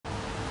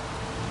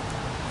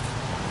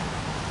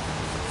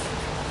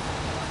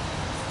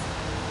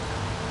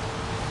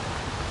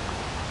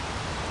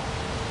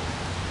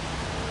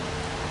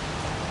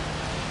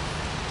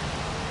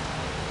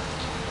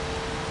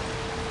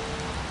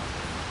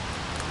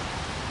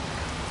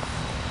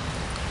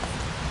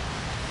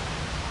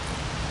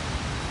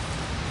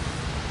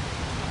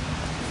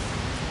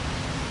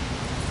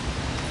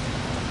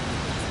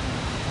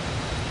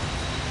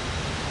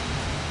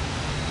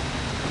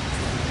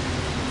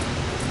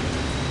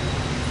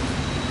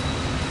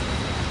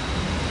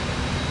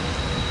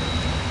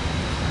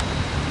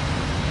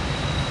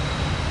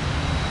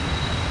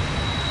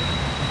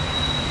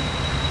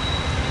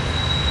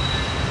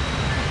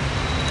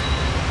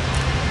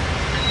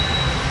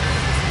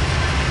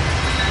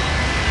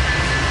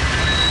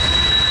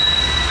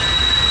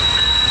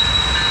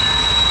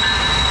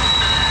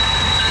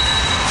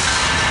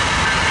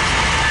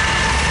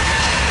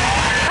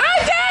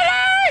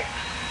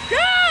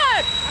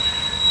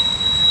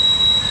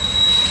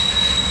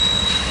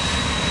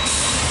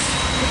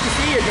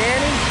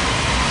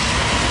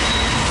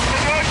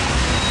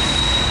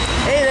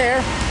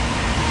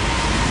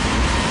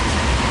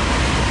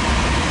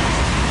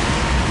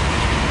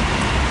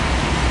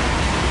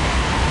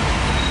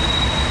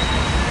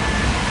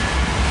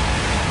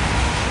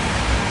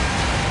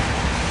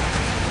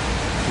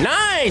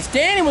Nice!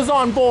 Danny was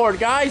on board,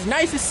 guys.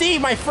 Nice to see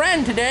my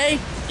friend today.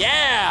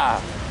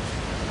 Yeah!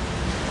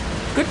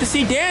 Good to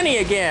see Danny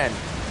again.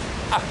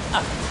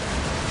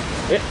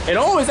 It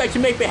always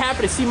actually makes me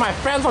happy to see my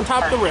friends on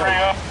top of the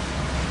rail.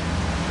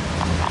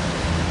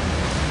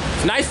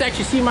 It's nice to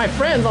actually see my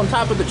friends on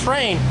top of the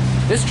train.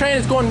 This train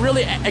is going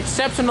really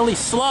exceptionally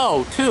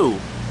slow, too.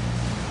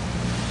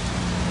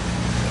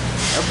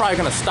 They're probably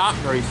going to stop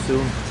very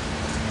soon.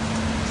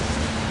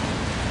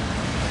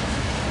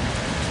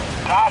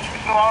 Josh, we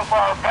still on for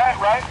our bet,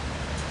 right?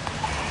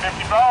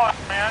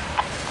 $50, man.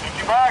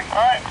 $50, all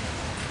right.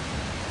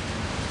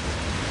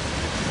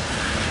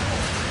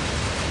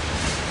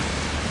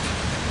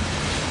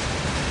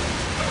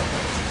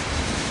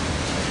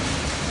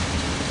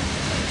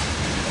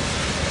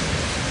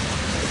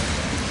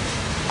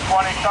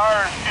 $20,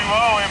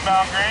 2-0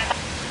 inbound green.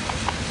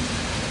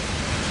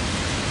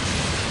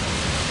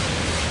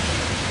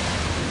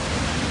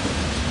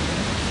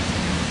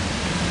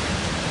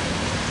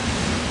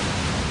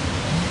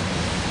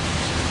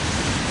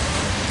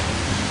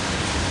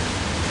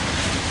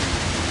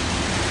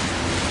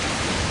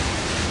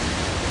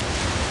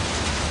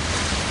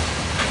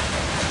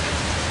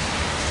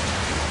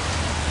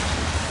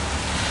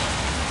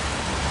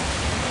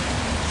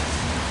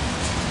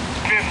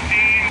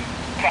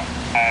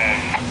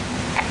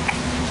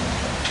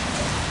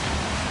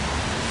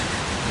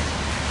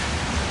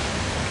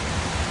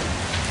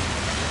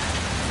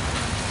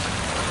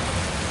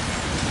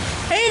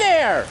 Hey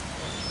there!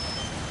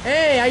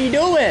 Hey, how you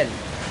doing?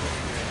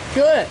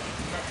 Good.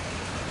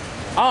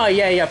 Oh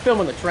yeah,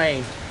 filming the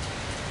train.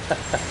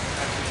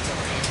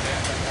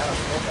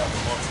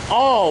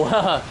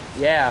 Oh,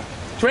 yeah.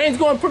 Train's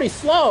going pretty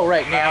slow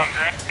right now.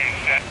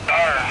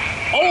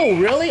 Oh,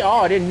 really? Oh,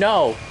 I didn't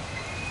know.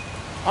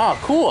 Oh,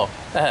 cool.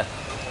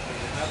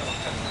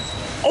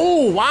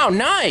 Oh, wow,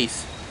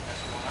 nice.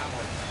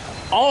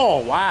 Oh,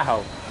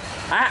 wow.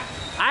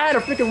 I had to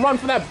freaking run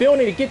from that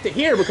building to get to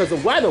here because the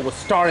weather was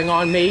starting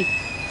on me.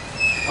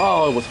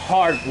 Oh, it was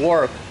hard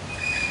work.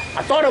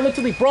 I thought I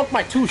literally broke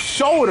my 2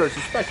 shoulders,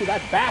 especially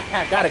that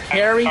backpack gotta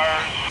carry.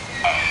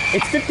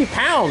 It's 50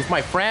 pounds,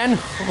 my friend.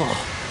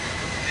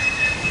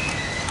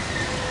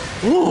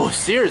 Ooh,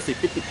 seriously,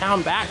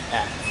 50-pound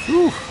backpack.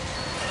 Ooh.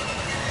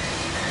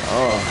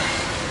 Oh.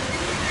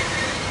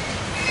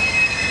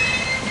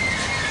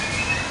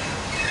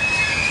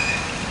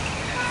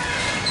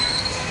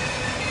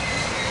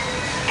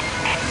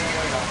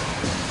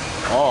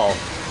 Oh.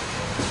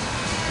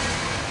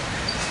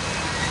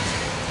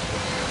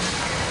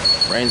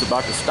 Rain's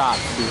about to stop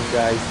soon,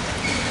 guys.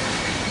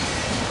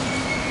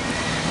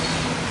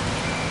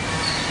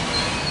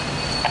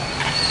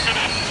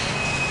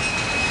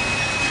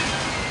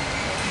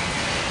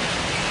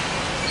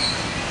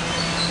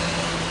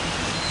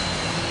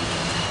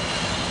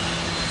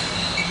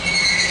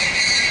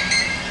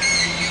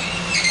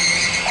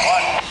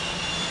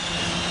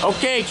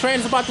 Okay,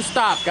 train's about to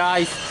stop,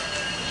 guys.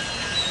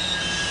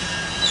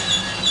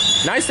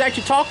 Nice to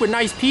actually talk with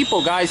nice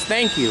people, guys.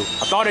 Thank you.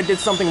 I thought I did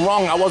something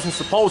wrong I wasn't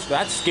supposed to.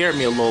 That scared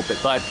me a little bit,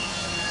 but...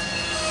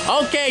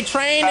 Okay,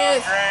 train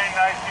is... Train,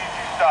 nice to see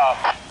you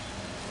stop.